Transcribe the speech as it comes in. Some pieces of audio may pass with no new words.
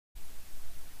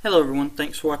Hello everyone,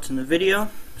 thanks for watching the video.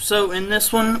 So in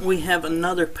this one we have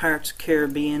another Pirates of the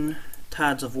Caribbean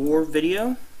Tides of War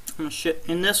video.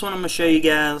 In this one I'm going to show you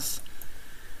guys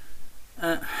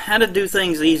how to do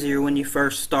things easier when you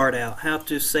first start out. How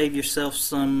to save yourself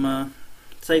some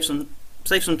save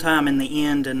some time in the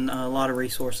end and a lot of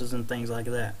resources and things like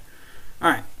that.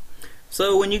 Alright,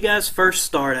 so when you guys first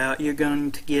start out you're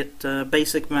going to get a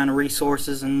basic amount of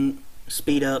resources and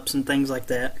speed ups and things like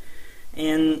that.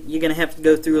 And you're going to have to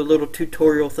go through a little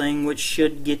tutorial thing which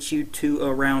should get you to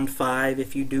around 5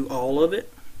 if you do all of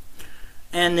it.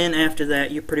 And then after that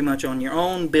you're pretty much on your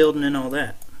own building and all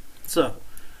that. So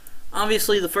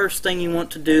obviously the first thing you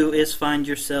want to do is find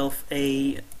yourself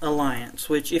a alliance,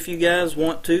 which if you guys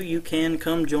want to you can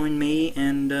come join me,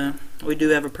 and we do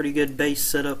have a pretty good base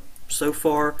set up so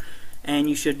far, and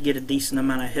you should get a decent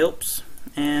amount of helps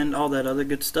and all that other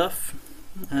good stuff.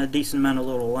 A decent amount of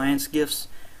little alliance gifts,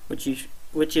 which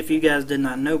if you guys did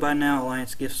not know by now,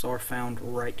 alliance gifts are found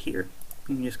right here.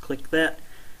 You can just click that,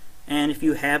 and if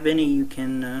you have any you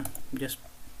can just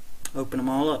open them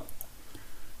all up.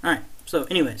 Alright, so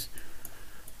anyways,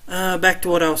 back to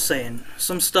what I was saying.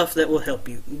 Some stuff that will help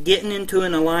you. Getting into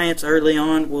an alliance early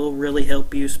on will really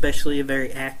help you, especially a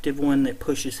very active one that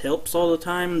pushes helps all the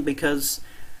time, because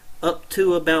up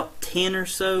to about 10 or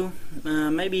so,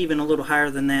 maybe even a little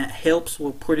higher than that, helps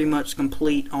will pretty much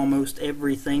complete almost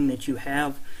everything that you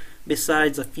have,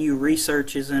 besides a few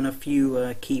researches and a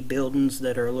few key buildings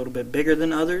that are a little bit bigger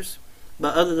than others.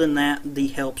 But other than that, the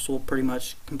helps will pretty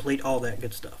much complete all that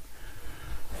good stuff.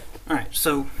 Alright,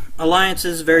 so alliance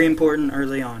is very important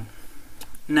early on.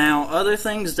 Now, other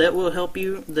things that will help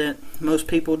you that most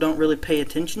people don't really pay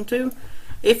attention to: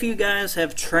 if you guys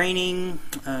have training,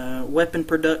 weapon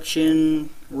production,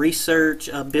 research,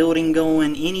 a building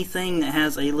going, anything that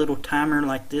has a little timer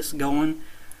like this going,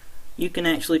 you can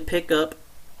actually pick up,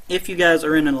 if you guys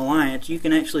are in an alliance, you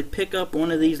can actually pick up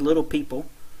one of these little people.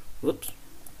 Whoops,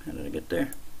 how did I get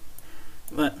there?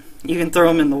 But you can throw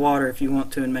them in the water if you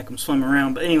want to and make them swim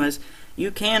around. But anyways,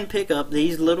 you can pick up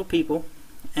these little people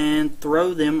and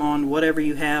throw them on whatever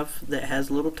you have that has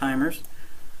little timers,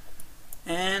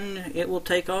 and it will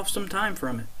take off some time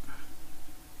from it.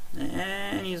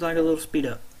 And he's like a little speed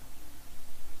up.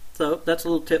 So that's a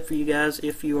little tip for you guys.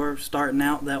 If you are starting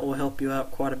out, that will help you out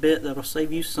quite a bit. That'll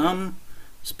save you some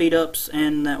speed ups,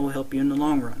 and that will help you in the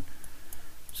long run.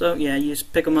 So yeah, you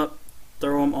just pick them up,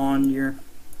 throw them on your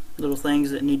little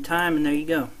things that need time, and there you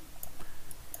go.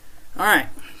 Alright,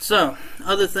 so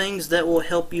other things that will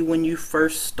help you when you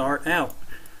first start out.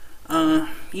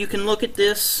 You can look at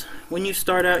this. When you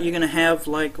start out, you're going to have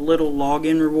like little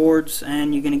login rewards,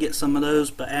 and you're going to get some of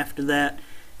those, but after that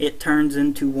it turns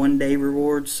into one-day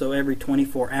rewards. So every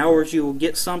 24 hours you will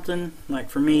get something. Like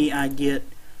for me, I get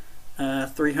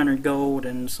 300 gold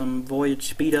and some voyage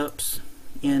speed ups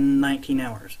in 19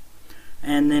 hours,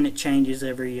 and then it changes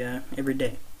every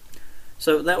day.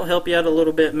 So that will help you out a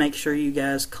little bit. Make sure you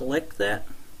guys collect that.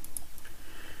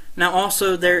 Now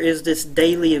also there is this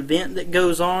daily event that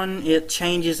goes on. It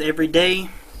changes every day.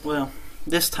 Well,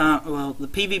 this time, the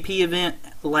PvP event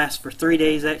lasts for 3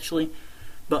 days actually,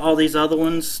 but all these other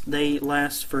ones, they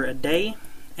last for a day.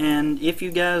 And if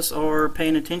you guys are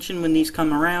paying attention when these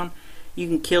come around, you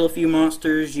can kill a few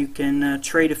monsters, you can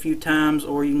trade a few times,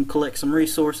 or you can collect some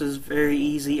resources very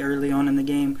easy early on in the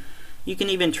game. You can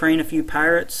even train a few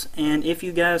pirates, and if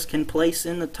you guys can place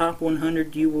in the top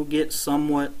 100, you will get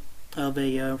somewhat of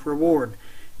a reward.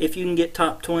 If you can get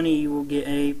top 20, you will get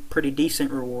a pretty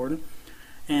decent reward.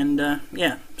 And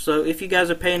yeah, so if you guys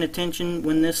are paying attention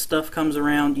when this stuff comes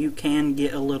around, you can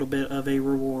get a little bit of a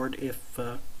reward if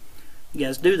you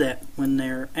guys do that when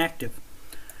they're active.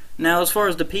 Now, as far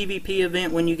as the PvP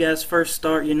event, when you guys first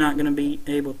start, you're not going to be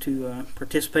able to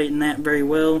participate in that very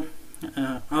well,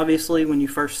 obviously when you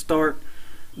first start.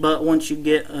 But once you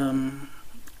get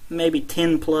maybe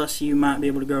 10 plus, you might be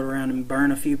able to go around and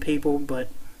burn a few people. But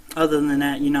other than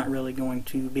that, you're not really going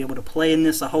to be able to play in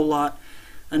this a whole lot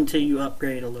until you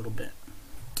upgrade a little bit.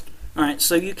 Alright,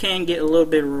 so you can get a little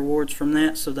bit of rewards from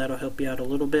that, so that'll help you out a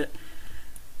little bit.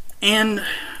 And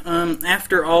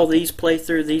after all these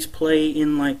playthrough, these play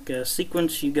in like a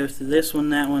sequence. You go through this one,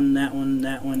 that one, that one,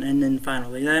 that one, and then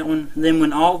finally that one. Then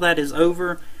when all that is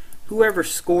over, whoever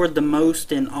scored the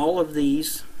most in all of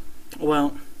these,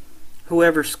 well,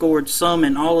 whoever scored some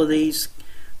in all of these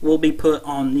will be put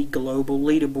on the global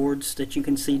leaderboards that you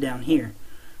can see down here.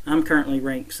 I'm currently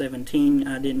ranked 17.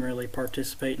 I didn't really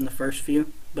participate in the first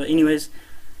few. But anyways,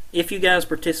 if you guys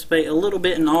participate a little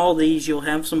bit in all these, you'll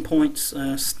have some points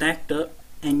stacked up,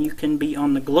 and you can be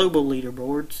on the global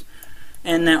leaderboards,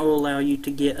 and that will allow you to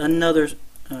get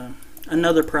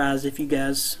another prize if you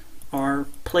guys are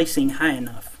placing high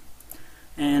enough.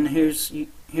 And here's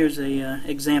a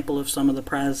example of some of the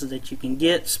prizes that you can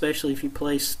get, especially if you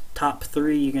place top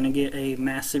 3. You're going to get a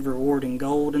massive reward in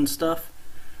gold and stuff.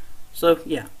 So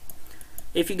yeah,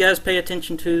 if you guys pay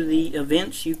attention to the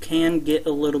events, you can get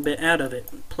a little bit out of it.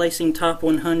 Placing top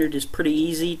 100 is pretty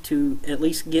easy to at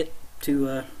least get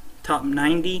to top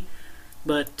 90,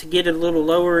 but to get it a little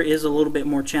lower is a little bit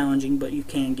more challenging, but you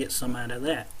can get some out of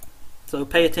that. So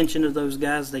pay attention to those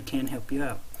guys, they can help you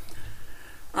out.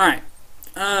 Alright,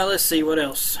 let's see what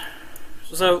else.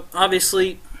 So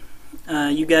obviously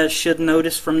you guys should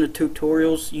notice from the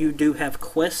tutorials you do have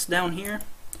quests down here.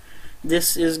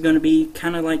 This is going to be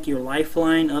kind of like your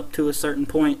lifeline up to a certain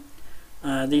point.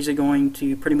 These are going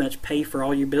to pretty much pay for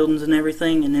all your buildings and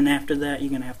everything, and then after that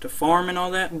you're going to have to farm and all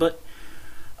that, but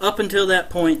up until that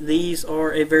point these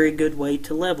are a very good way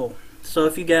to level. So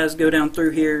if you guys go down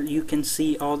through here, you can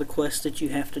see all the quests that you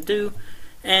have to do,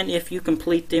 and if you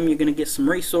complete them you're going to get some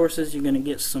resources, you're going to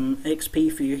get some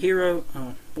XP for your hero,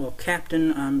 well,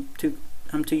 captain. I'm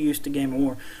too used to Game of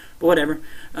War, but whatever.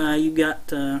 You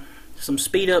got some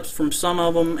speed ups from some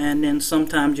of them, and then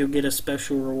sometimes you'll get a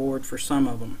special reward for some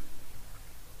of them.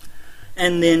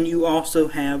 And then you also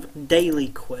have daily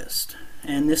quest,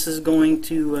 and this is going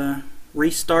to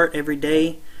restart every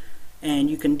day, and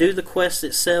you can do the quest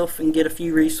itself and get a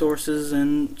few resources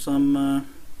and some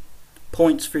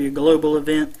points for your global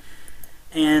event,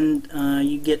 and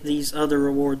you get these other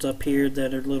rewards up here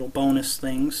that are little bonus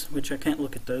things, which I can't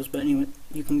look at those, but anyway,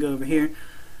 you can go over here.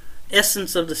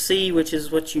 Essence of the Sea, which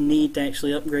is what you need to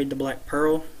actually upgrade the Black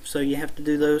Pearl, so you have to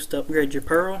do those to upgrade your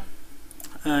Pearl.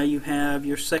 You have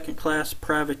your second class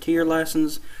privateer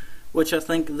license, which I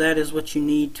think that is what you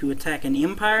need to attack an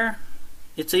empire.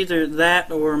 It's either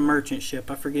that or a merchant ship,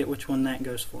 I forget which one that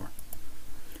goes for.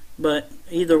 But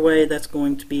either way, that's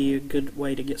going to be a good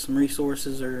way to get some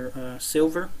resources or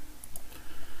silver.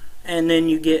 And then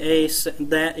you get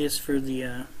that is for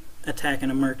the attacking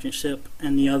a merchant ship,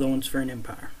 and the other one's for an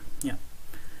empire. Yeah.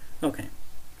 Okay.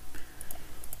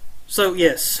 So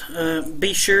yes,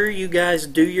 be sure you guys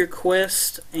do your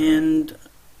quest, and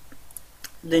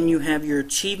then you have your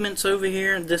achievements over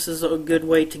here. This is a good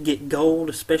way to get gold,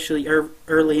 especially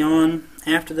early on.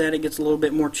 After that it gets a little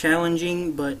bit more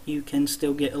challenging, but you can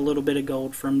still get a little bit of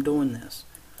gold from doing this.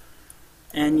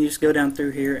 And you just go down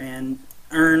through here and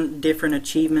earn different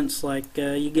achievements, like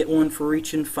you get one for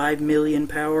reaching 5 million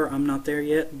power. I'm not there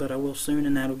yet, but I will soon,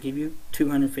 and that'll give you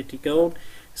 250 gold.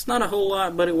 It's not a whole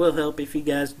lot, but it will help if you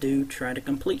guys do try to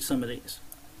complete some of these.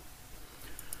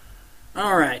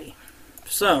 Alrighty,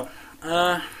 so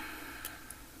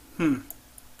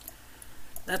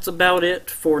that's about it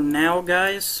for now,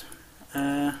 guys.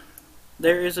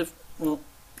 There is well,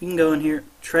 you can go in here,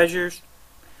 treasures.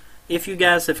 If you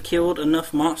guys have killed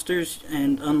enough monsters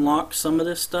and unlocked some of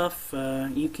this stuff,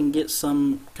 you can get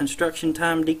some construction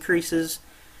time decreases,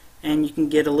 and you can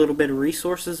get a little bit of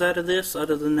resources out of this.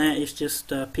 Other than that, it's just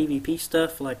PvP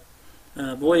stuff like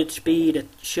voyage speed,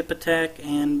 ship attack,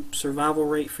 and survival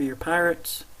rate for your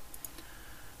pirates.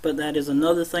 But that is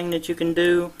another thing that you can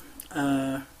do.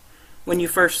 When you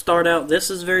first start out, this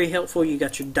is very helpful. You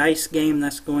got your dice game,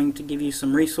 that's going to give you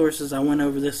some resources. I went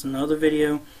over this in another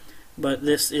video, but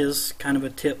this is kind of a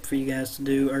tip for you guys to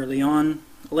do early on.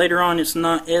 Later on it's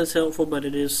not as helpful, but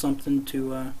it is something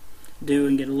to do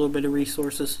and get a little bit of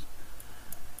resources.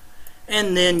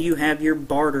 And then you have your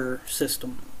barter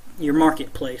system, your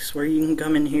marketplace, where you can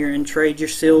come in here and trade your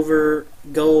silver,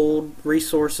 gold,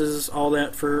 resources, all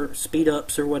that for speed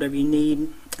ups or whatever you need,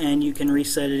 and you can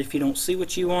reset it if you don't see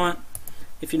what you want.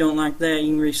 If you don't like that,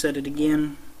 you can reset it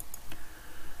again.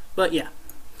 But yeah,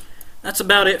 that's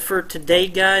about it for today,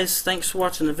 guys. Thanks for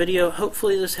watching the video.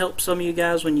 Hopefully this helps some of you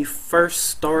guys when you first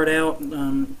start out.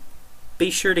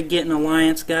 Be sure to get an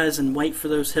alliance, guys, and wait for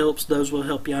those helps. Those will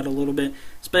help you out a little bit,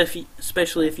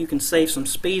 especially if you can save some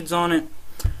speeds on it.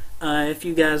 If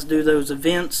you guys do those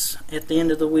events at the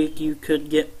end of the week, you could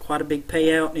get quite a big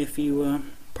payout if you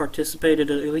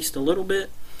participated at least a little bit.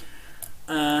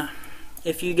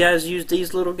 If you guys use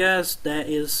these little guys, that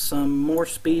is some more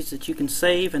speeds that you can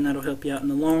save, and that'll help you out in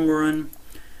the long run.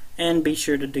 And be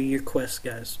sure to do your quests,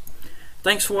 guys.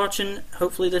 Thanks for watching.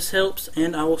 Hopefully this helps,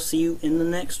 and I will see you in the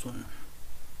next one.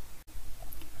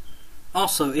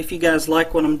 Also, if you guys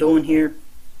like what I'm doing here,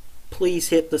 please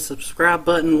hit the subscribe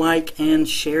button, like, and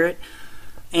share it.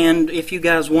 And if you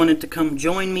guys wanted to come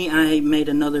join me, I made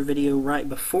another video right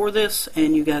before this,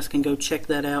 and you guys can go check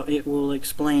that out. It will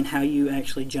explain how you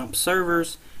actually jump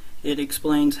servers. It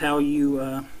explains how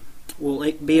you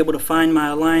will be able to find my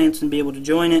alliance and be able to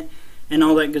join it, and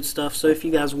all that good stuff. So if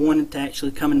you guys wanted to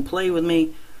actually come and play with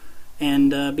me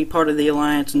and be part of the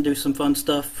alliance and do some fun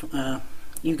stuff.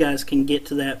 You guys can get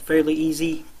to that fairly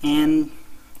easy, and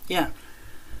yeah.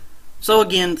 So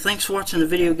again, thanks for watching the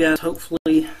video, guys.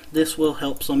 Hopefully this will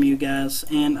help some of you guys,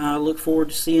 and I look forward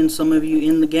to seeing some of you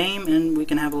in the game, and we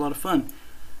can have a lot of fun.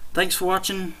 Thanks for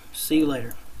watching. See you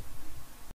later.